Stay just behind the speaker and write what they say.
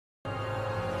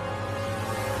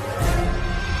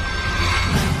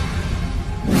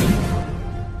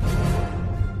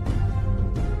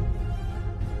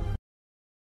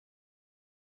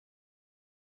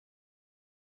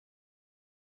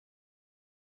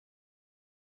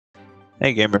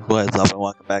Hey gamers, what's up and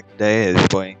welcome back today. It's your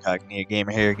boy Incognito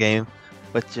Gamer here game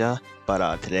with ya.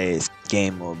 But today's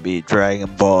game will be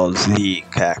Dragon Ball Z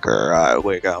Kakarot.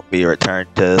 We're gonna be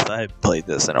returned to this. I haven't played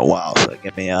this in a while, so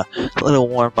give me a little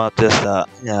warm up, just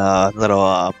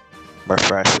little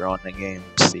refresher on the game,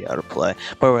 see how to play.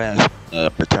 But we're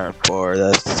gonna return for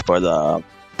this for the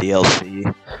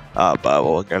DLC. But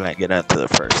we're gonna get into the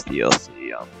first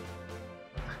DLC. Right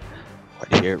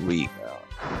here we go.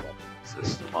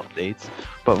 System updates,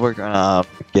 but we're gonna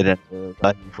get into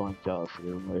that joint for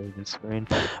the screen.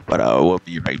 But we'll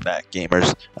be right back,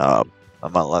 gamers. I'm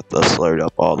gonna let this load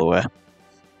up all the way.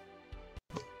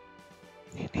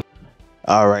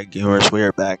 Alright, gamers, we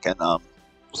are back, and for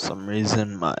some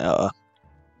reason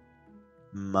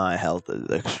my health is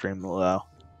extremely low.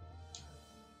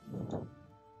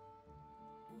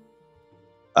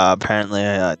 Apparently,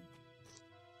 I've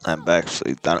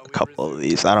actually done a couple of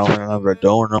these. I don't remember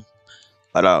doing them.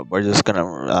 But we're just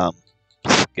gonna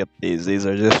skip these. These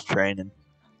are just training.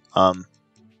 But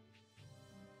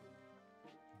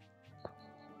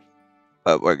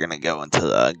we're gonna go into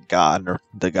the god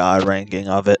ranking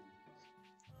of it.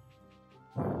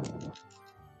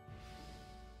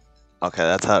 Okay,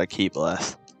 that's how to keep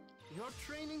less.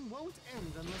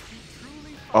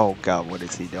 Oh god, what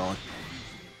is he doing?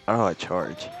 How do I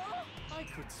charge? I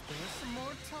could spare some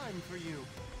more time for you.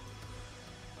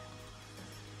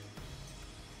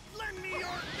 Lend me your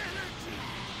energy.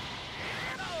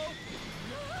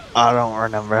 I don't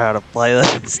remember how to play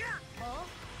this.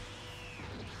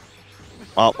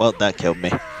 Oh, well, that killed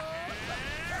me.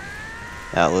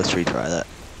 Yeah, let's retry that.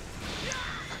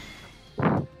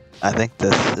 I think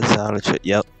this is how to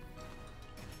yep.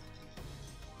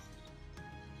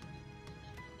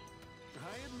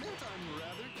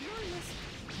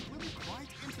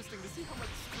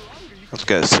 Let's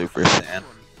go Super Saiyan.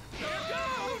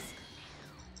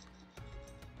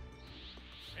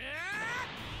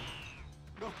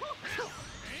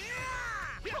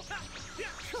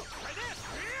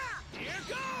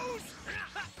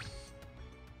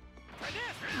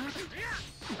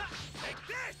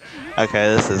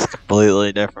 Okay, this is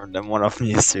completely different than what I'm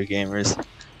used to, gamers.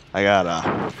 I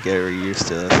gotta get used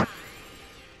to this.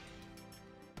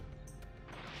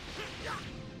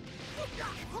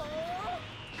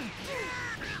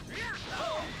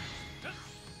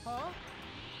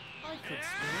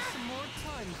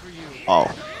 Oh,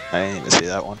 I didn't even see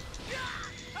that one.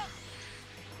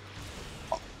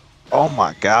 Oh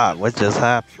my god, what just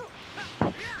happened?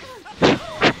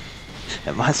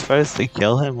 Am I supposed to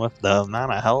kill him with the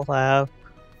amount of health I have?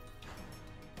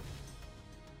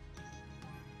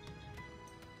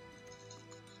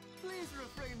 Please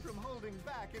refrain from holding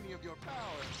back any of your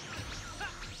power.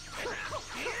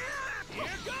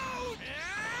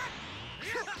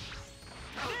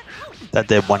 That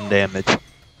did 1 damage.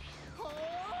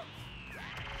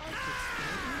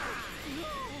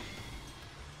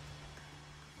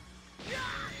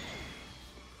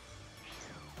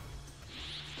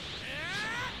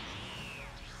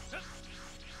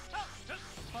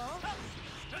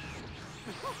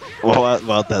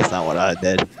 Well, that's not what I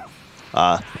did.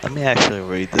 Let me actually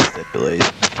read the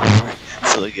stipulations before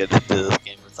so we get into this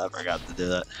game, because I forgot to do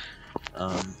that.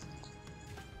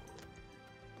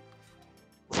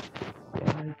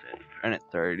 Turn it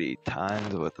 30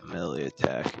 times with a melee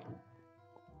attack.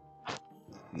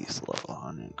 He's level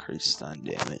 100, increase stun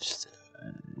damage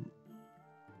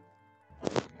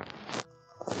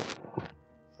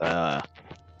to.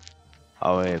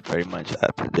 All we pretty much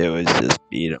have to do is just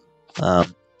beat him.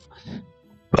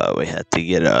 But we had to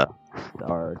get a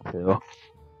star or two.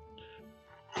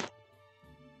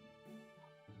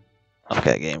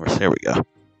 Okay, gamers, here we go.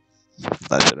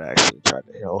 I should actually try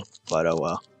to heal, but oh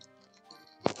well.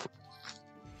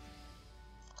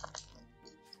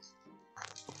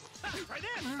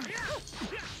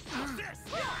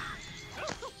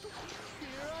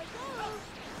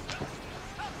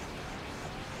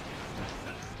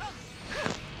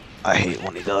 I hate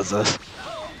when he does this.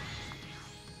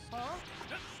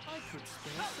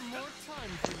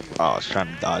 Oh, I was trying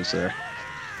to dodge there.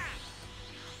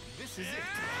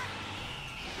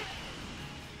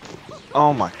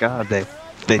 Oh my god, they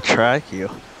track you.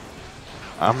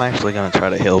 I'm actually gonna try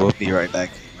to heal. We'll be right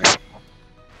back, gamers.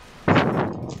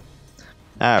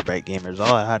 Alright, gamers.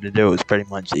 All I had to do was pretty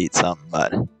much eat something,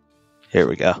 but here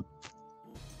we go.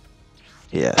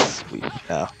 Yes, we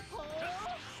go.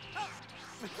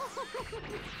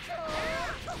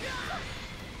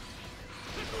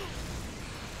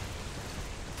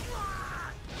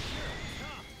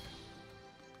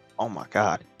 Oh my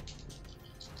god.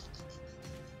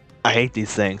 I hate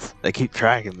these things. They keep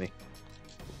tracking me.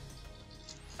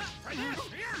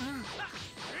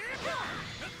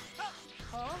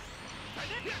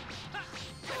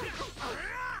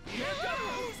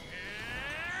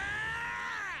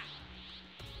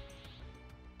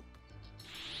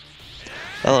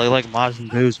 That looked like Majin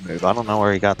Buu's move. I don't know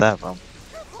where he got that from.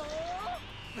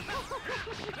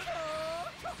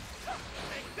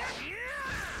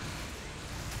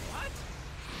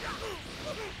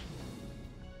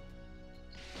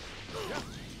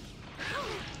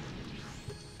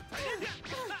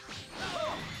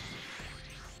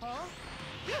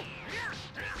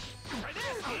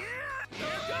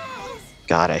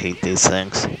 God, I hate these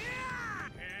things.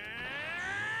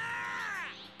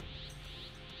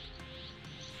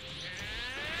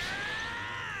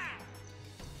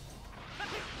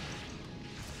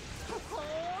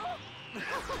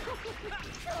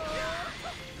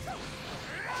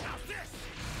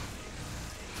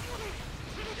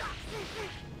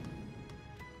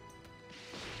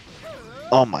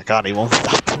 Oh my god, he won't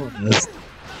stop doing this.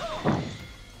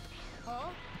 Huh?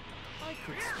 I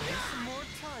could spare some more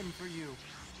time for you.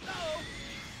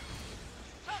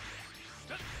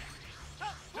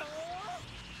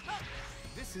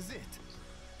 This is it.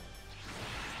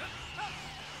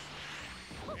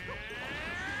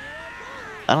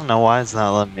 I don't know why it's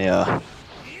not letting me,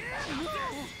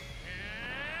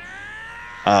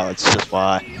 Oh, it's just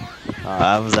Y.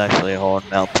 I was actually holding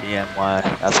LTNY.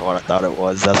 That's what I thought it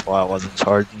was. That's why I wasn't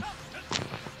charging.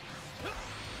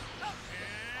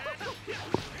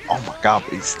 Oh my god,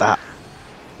 please stop.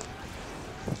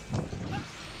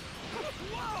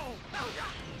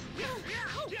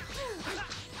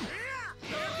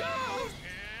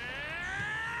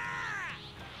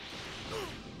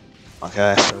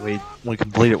 Okay, so we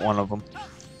completed one of them.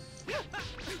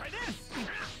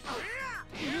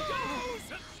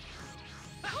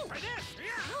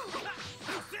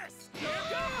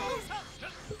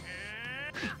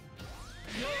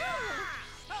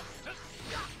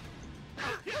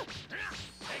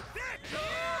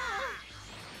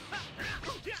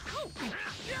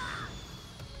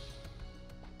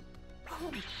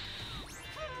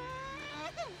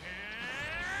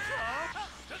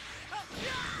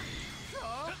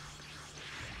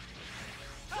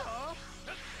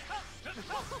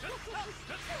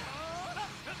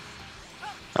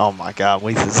 Oh my god,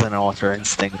 Whis is in Ultra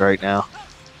Instinct right now.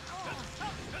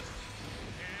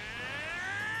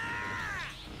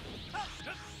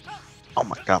 Oh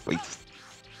my god, Whis.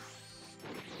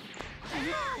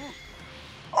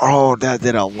 Oh, that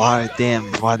did a lot of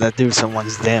damage. Why'd that do so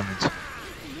much damage?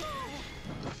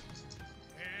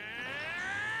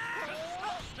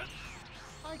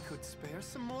 I could spare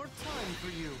some more time for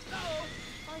you.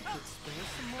 I could spare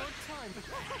some more time.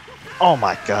 Oh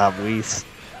my god, Whis.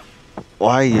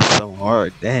 Why are you so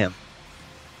hard? Damn.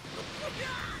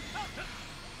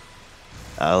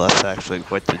 Let's actually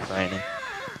quit the training.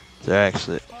 They're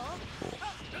actually...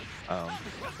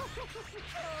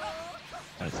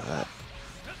 What's that?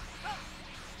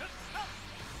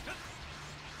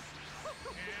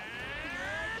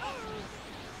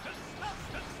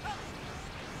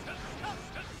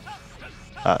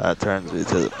 That turns me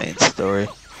to the main story.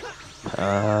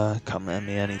 Come at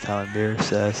me anytime, Beer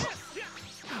says.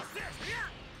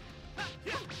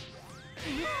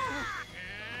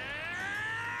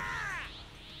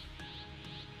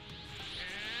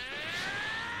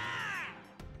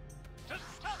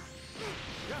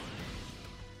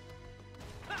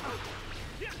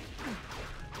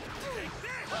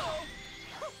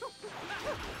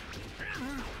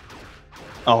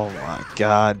 Oh my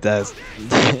god, that's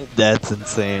that's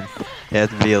insane. You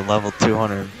have to be a level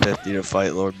 250 to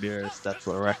fight Lord Beerus. That's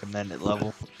the recommended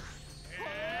level.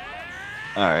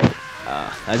 Alright,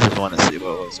 I just want to see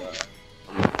what was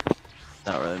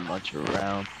not really much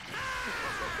around.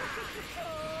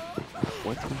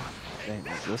 What's my thing?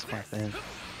 Is this my thing?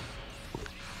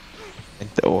 I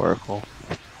think the Oracle.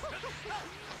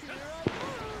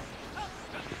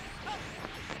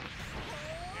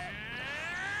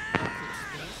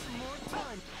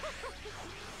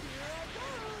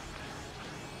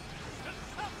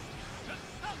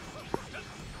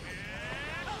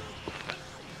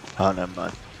 Oh, never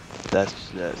mind.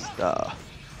 That's just,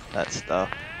 that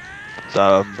stuff. So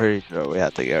I'm pretty sure we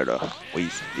have to go to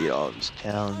Whis to beat all these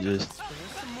challenges.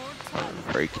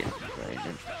 Freaking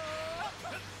training.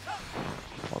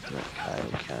 Ultimate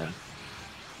Kaioken.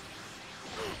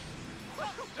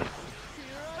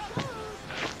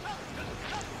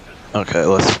 Okay,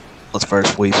 let's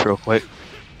first Whis real quick.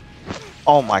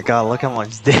 Oh my god, look how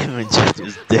much damage I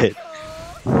just did.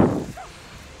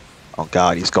 Oh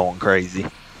god, he's going crazy.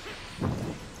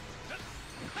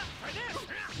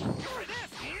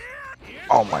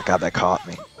 Oh my god, that caught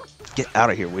me. Get out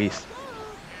of here, Whis.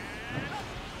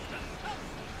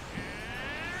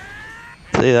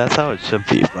 See, that's how it should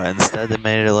be, but instead they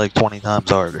made it like 20 times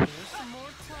harder.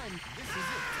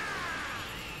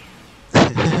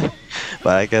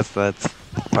 But I guess that's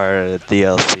part of the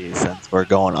DLC since we're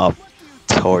going up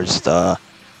towards the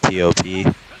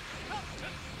TOP.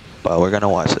 But we're gonna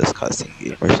watch this cutscene,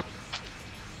 gamers.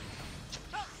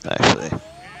 Actually. I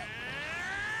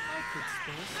could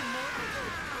spare some more.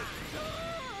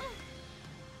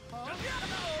 Huh?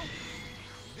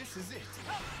 This is it.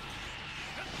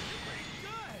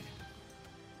 Good.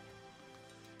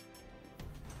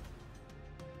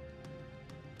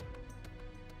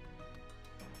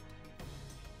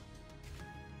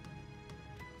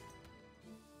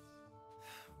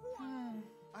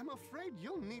 I'm afraid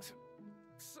you'll need to.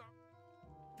 So,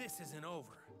 this isn't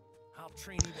over. I'll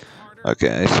train even harder.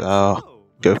 Okay, so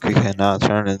Goku cannot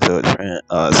turn into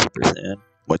a Super Saiyan,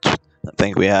 which I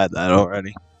think we had that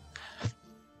already.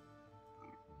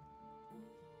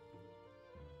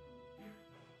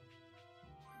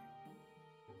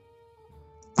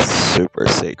 Super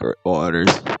Sacred Waters.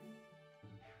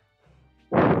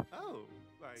 Oh,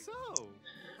 so.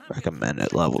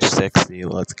 Recommended level 60.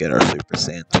 Let's get our Super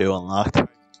Saiyan 2 unlocked.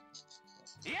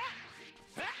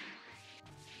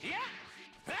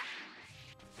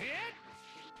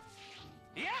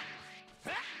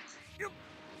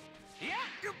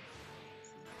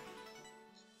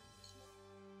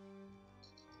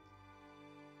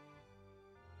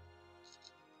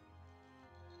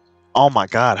 Oh my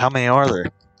god, how many are there?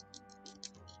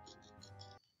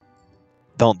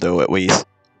 Don't do it, Whis.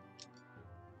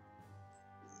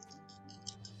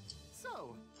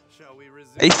 So, shall we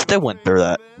resume? He still went through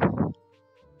that.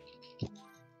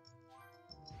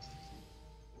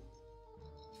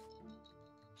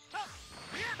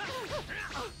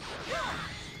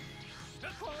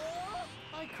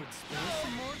 I could spare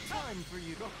some more time for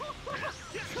you.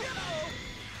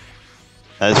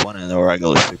 I just went in the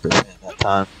regular Super Saiyan that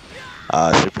time.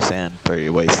 Super Saiyan 3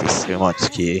 wastes too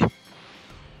much ki.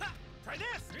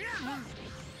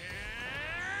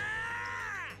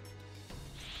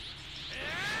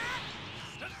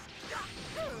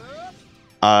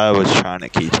 I was trying to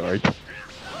ki charge.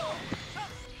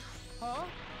 Huh?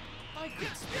 I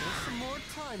could spare some more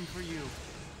time for you.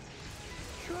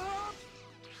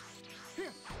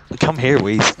 Come here,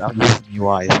 Whis. Stop using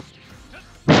UI.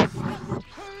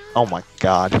 Oh my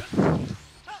god. I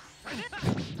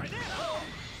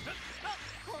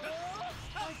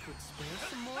could spare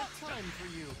some more time for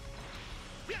you.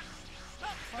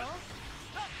 Huh?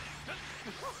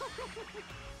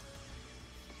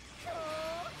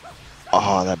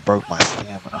 Oh, that broke my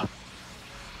stamina.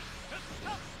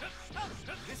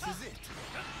 This is it.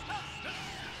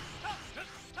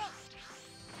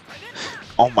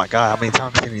 Oh my god, how many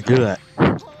times can he do that? I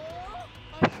could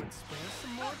spare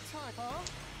some more time. Huh?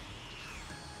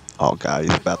 Oh god,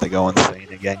 he's about to go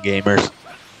insane again, gamers.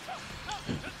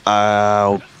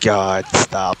 Oh god,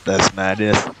 stop this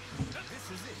madness. This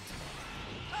is it.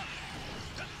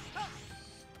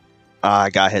 I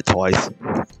got hit twice.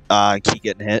 I keep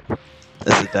getting hit.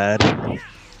 This is bad.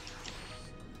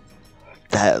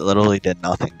 That literally did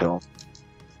nothing to him.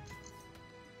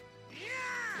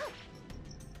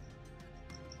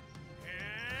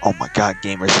 Oh my god,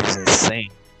 gamers, this is insane.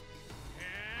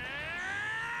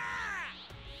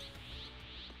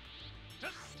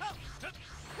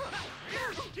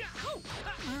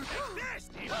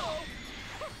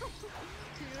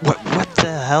 What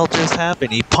the hell just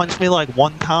happened? He punched me like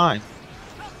one time.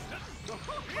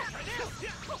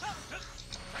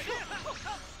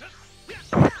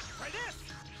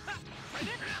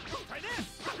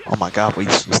 Oh my god, we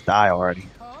just die already.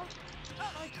 Huh?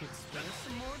 I could spare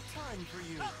some more time for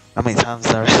you. How many times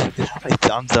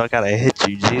do I gotta hit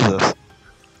you, Jesus?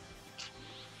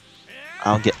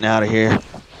 I'm getting out of here.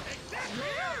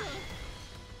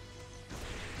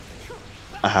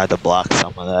 I had to block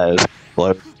some of that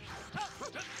explode.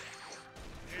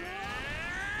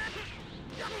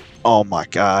 Oh my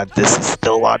god, this is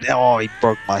still a lot. Oh, he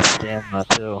broke my stamina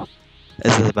too.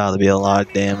 This is about to be a lot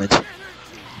of damage.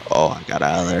 Oh, I got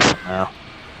out of there somehow.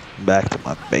 Back to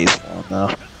my base form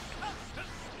now.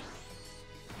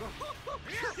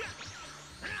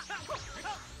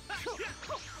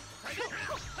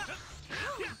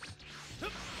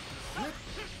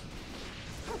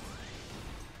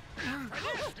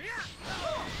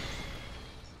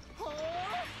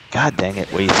 God dang it,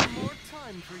 wait. More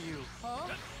time for you. Huh?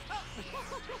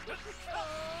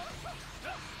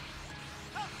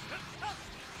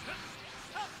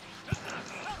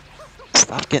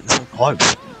 Stop getting so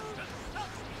close.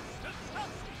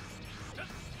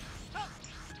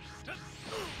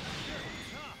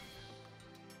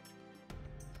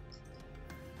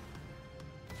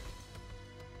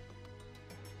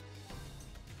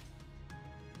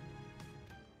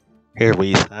 Here,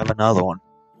 we have another one.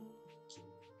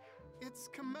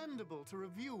 to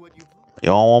review what you've.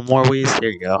 You want one more, Whis? Here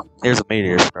you go. Here's a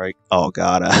meteor strike. Oh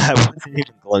god, I wasn't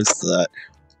even close to that.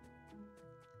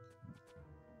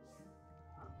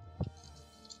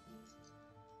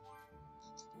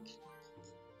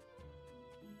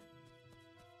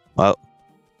 Well,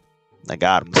 I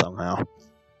got him somehow.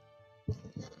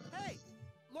 Hey,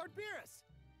 Lord Beerus.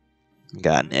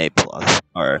 Got an A plus,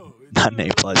 or not an A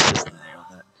plus, just an A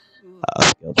on that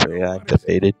skill tree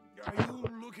activated.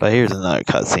 But here's another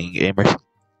cutscene, gamers.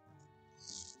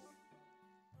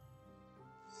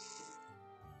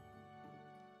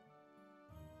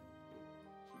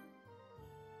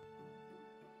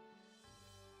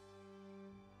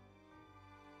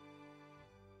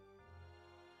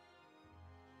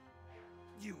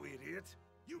 You idiot!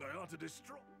 You ought to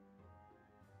destroy.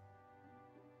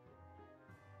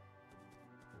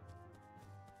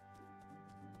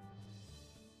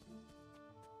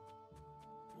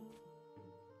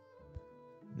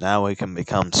 Now we can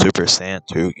become Super Saiyan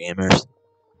 2 gamers.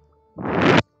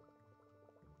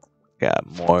 Got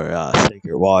more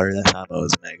Sacred Water, this time it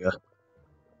was Mega.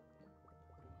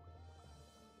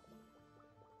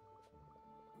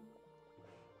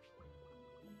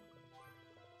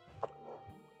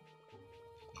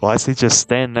 Why is he just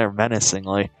standing there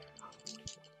menacingly?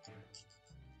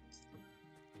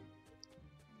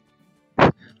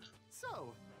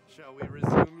 So, shall we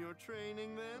resume your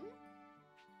training then?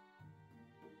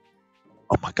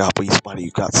 Oh my god, Whis, why do you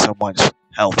got so much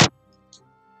health?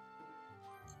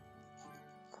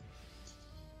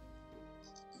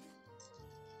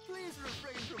 Please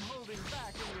refrain from holding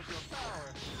back any of your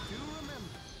power. Do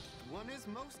remember, one is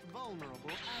most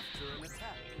vulnerable after an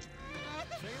attack.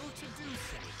 Fail to do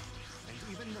so, and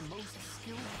even the most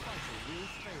skilled fighter will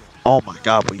fail. Oh my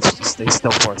god, Whis, just stay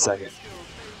still for a second.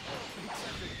 Such a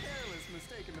careless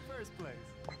mistake in the first place.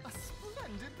 A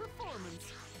splendid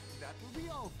performance. That will be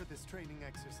all for this training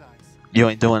exercise. You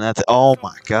ain't doing that. Oh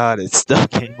my god, it still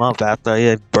came up after he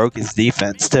had broke his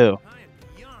defense too.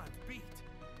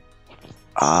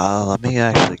 Let me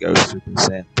actually go Super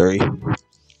Saiyan 3.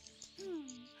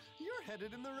 You're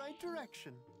headed in the right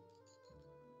direction.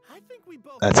 I think we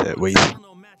both. That's it, Whis.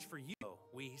 No match for you,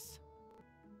 Whis.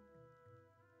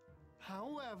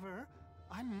 However,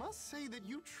 I must say that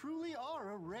you truly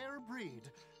are a rare breed.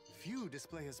 Few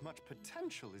display as much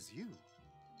potential as you.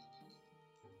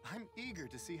 I'm eager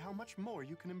to see how much more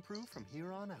you can improve from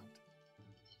here on out.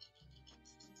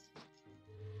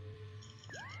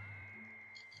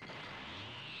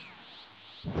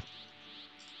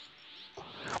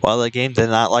 Well, the game did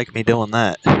not like me doing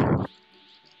that. I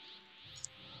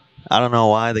don't know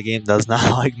why the game does not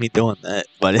like me doing that,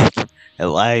 but it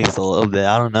lags a little bit.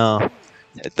 I don't know.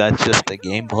 That's just the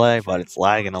gameplay, but it's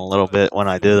lagging a little bit when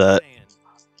I do that.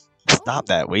 Stop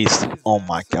that, Whis. Oh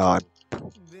my god.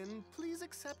 Then please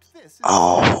accept this.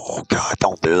 Oh god,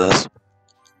 don't do this.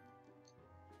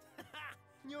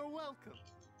 You're welcome.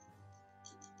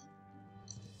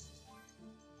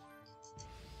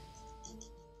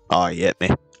 Oh, you hit me.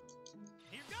 Here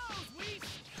goes, Whis.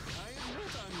 I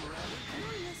admit I'm rather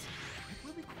curious. It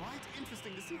will be quite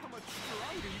interesting to see how much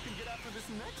stronger you can get after this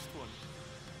next one.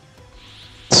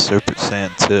 Super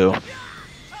Saiyan 2.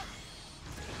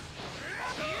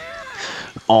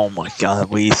 Oh my god,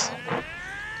 Whis.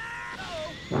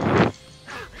 Huh?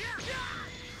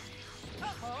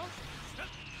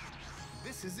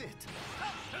 This is it.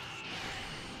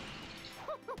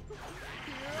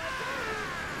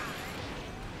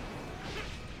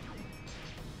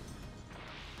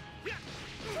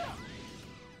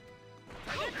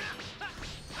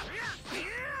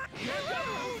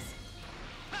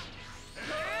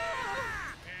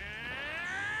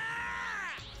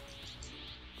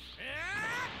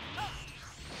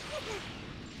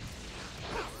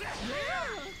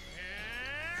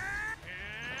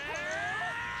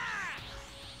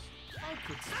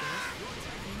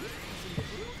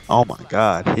 Oh my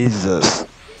god, he's just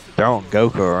throwing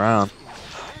Goku around.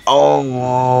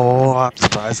 Oh, I'm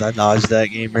surprised I dodged that,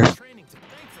 gamer. Training to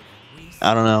thank for that, Whis.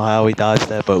 I don't know how we dodged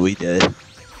that, but we did. I can't go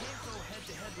head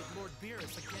to head with Lord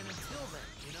Beerus again until then,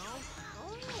 you know?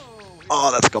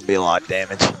 Oh, that's gonna be a lot of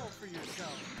damage. All for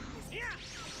yourself.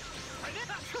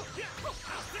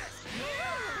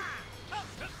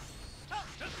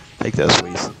 Take this,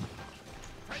 Whis.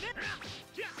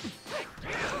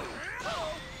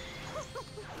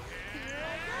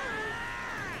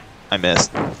 I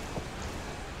missed.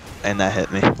 And that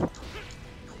hit me.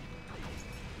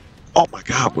 Oh my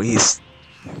god, Whis.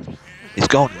 He's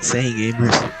going insane,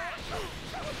 gamers.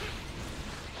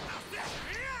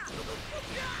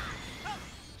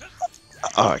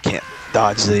 Oh, I can't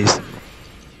dodge these.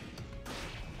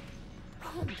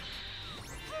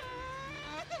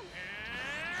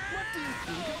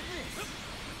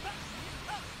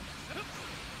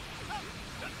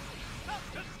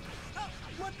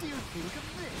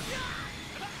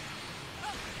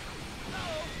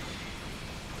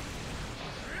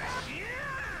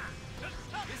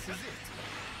 is it.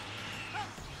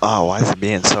 Oh, why is he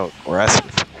being so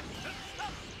aggressive?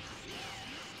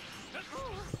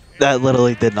 That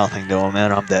literally did nothing to him,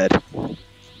 man. I'm dead.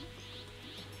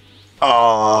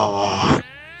 Oh,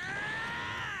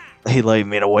 he let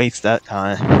me to waste that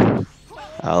time.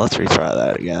 Let's retry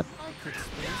that again. I could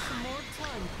spare some more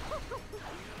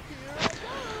time.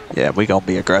 Yeah, we gonna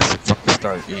be aggressive from the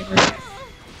start, gamers.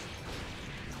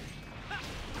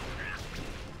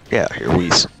 Yeah, here we.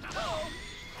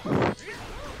 Remain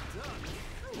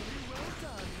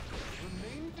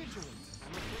vigilant.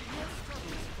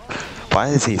 I'm afraid your struggles are Why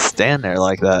does he stand there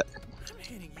like that? I'm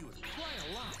hitting you with quite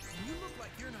a lot, and you look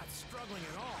like you're not struggling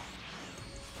at all.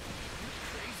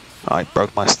 Oh, I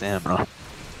broke my stamina. What do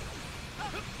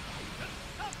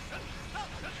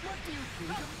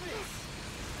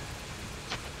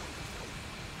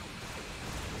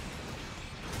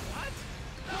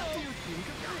you think of this? What do you think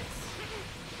of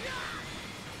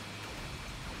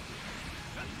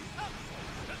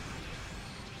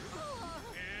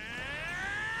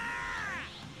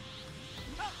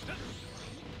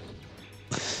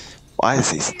this? Why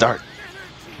does he start? I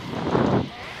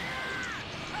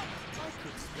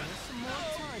could spare some more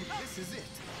time. This is it.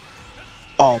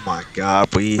 Oh my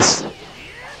god, please.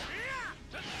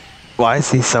 Why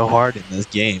is he so hard in this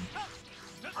game?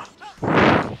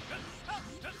 Come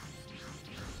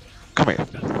here.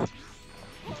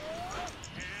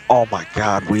 Oh my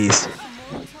god, Whis. Some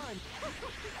more time.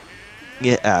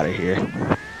 Get out of here.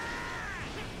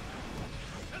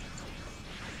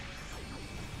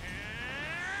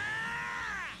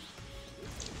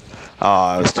 Oh,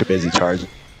 I was too busy charging.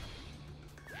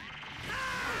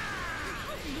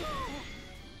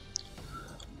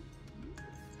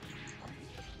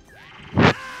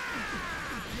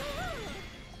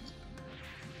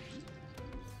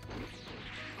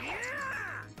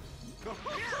 We'll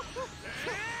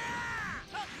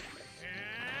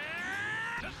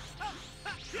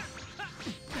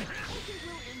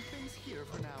end things here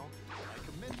for now. I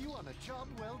commend you on a job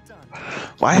well done.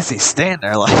 Why is he standing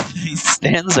there like he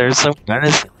stands there so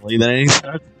menacingly, then he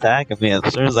starts attacking me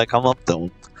as soon as I come up to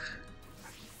him.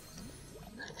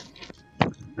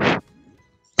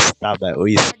 Stop that,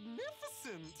 Whis.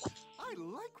 Magnificent! I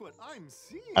like what I'm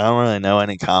seeing. I don't really know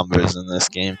any combos in this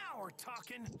game. Now we're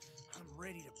talking. I'm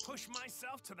ready to push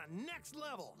myself to the next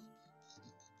level.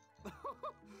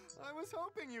 I was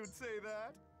hoping you'd say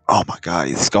that. Oh my god,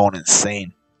 he's going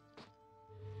insane.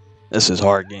 This is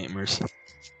hard, gamers.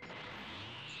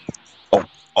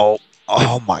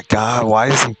 Oh my god, why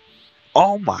is he...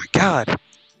 Oh my god.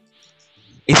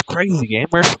 He's crazy,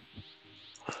 gamers.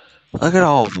 Look at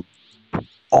all of them.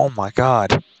 Oh my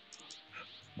god.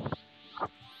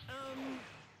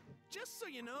 Just so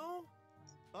you know.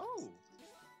 Oh.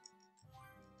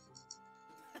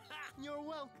 You're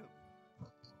welcome.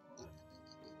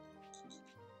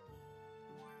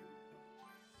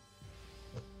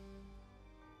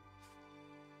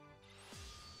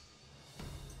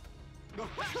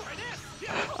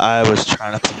 I was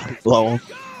trying to blow him.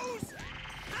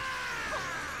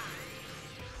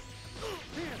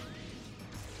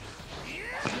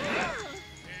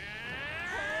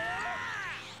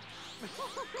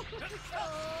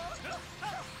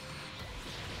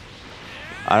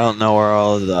 I don't know where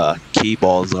all the key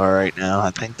balls are right now.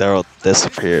 I think they're all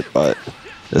disappeared, but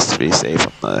just to be safe,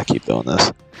 I'm gonna keep doing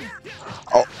this.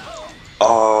 Oh,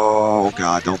 oh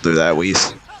god, don't do that,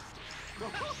 Whis.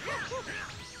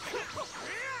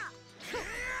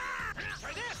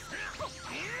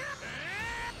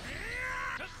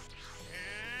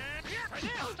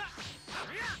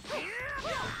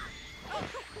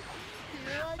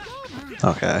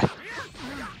 Okay.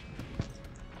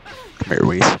 Come here,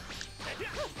 Whis.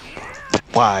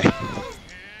 Why?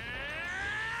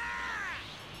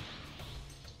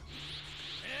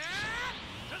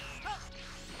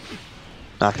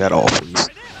 Knock that off, please.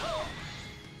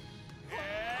 I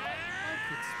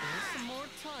could spare some more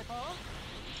time, huh?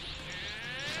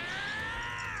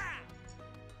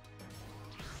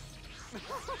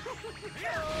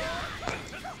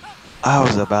 I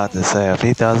was about to say, if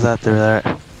he does that through there...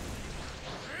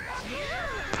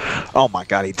 Oh my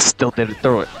god, he still did it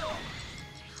through it.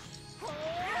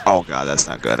 Oh god, that's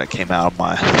not good. I came out of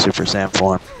my Super Saiyan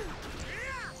form.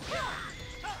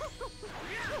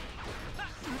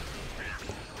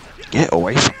 Get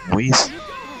away from Whis.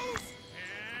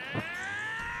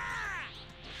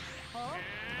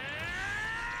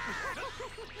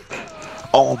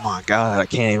 Oh my god, I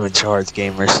can't even charge,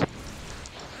 gamers.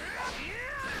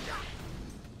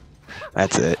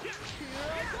 That's it.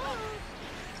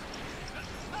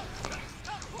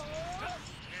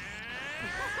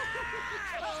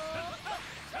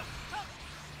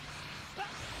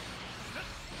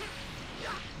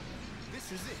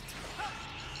 This is it.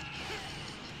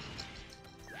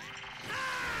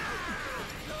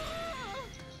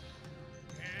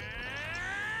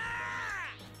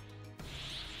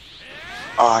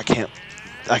 Oh,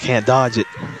 I can't dodge it.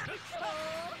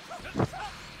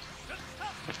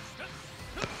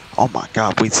 Oh my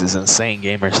god, Whis is insane,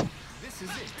 gamers. This is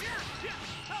it.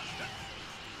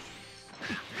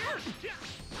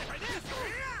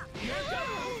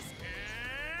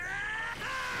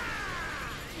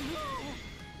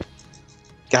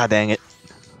 God dang it.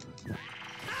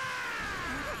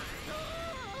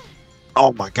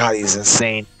 Oh my god, he's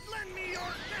insane.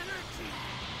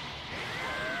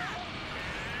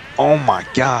 Oh my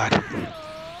god.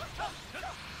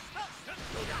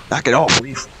 Knock it off,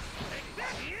 please.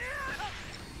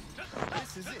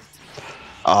 This is it.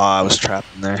 Oh, I was trapped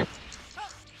in there.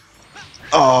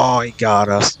 Oh, he got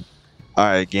us.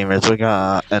 Alright, gamers, we're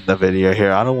gonna end the video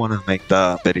here. I don't want to make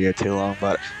the video too long,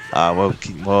 but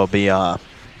we'll be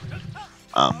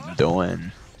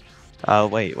doing.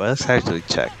 Wait, let's actually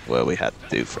check what we have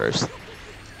to do first.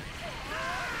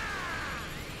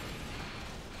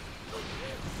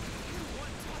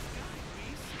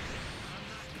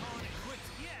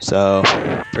 So,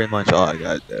 pretty much all I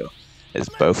gotta do is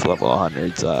both level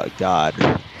 100s, God,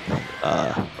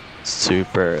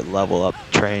 super level up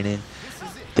training,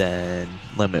 then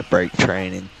limit break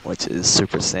training, which is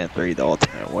Super Saiyan 3, the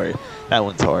ultimate warrior. That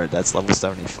one's hard, that's level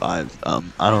 75. I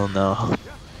don't know.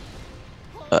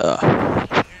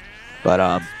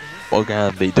 But we're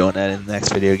gonna be doing that in the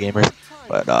next video, gamers.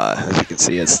 But, as you can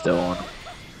see, it's still on.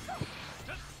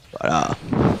 But,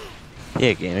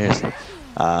 yeah, gamers.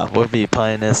 We'll be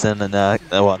playing this in the next,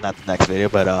 well, not the next video,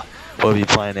 but we'll be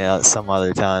playing it out some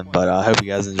other time. But I hope you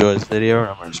guys enjoyed this video.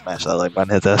 Remember to smash that like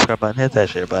button, hit that subscribe button, hit that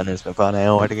share button. It's been fun. I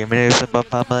don't want to game in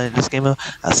this game.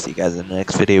 I'll see you guys in the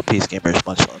next video. Peace, gamers.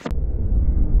 Much love.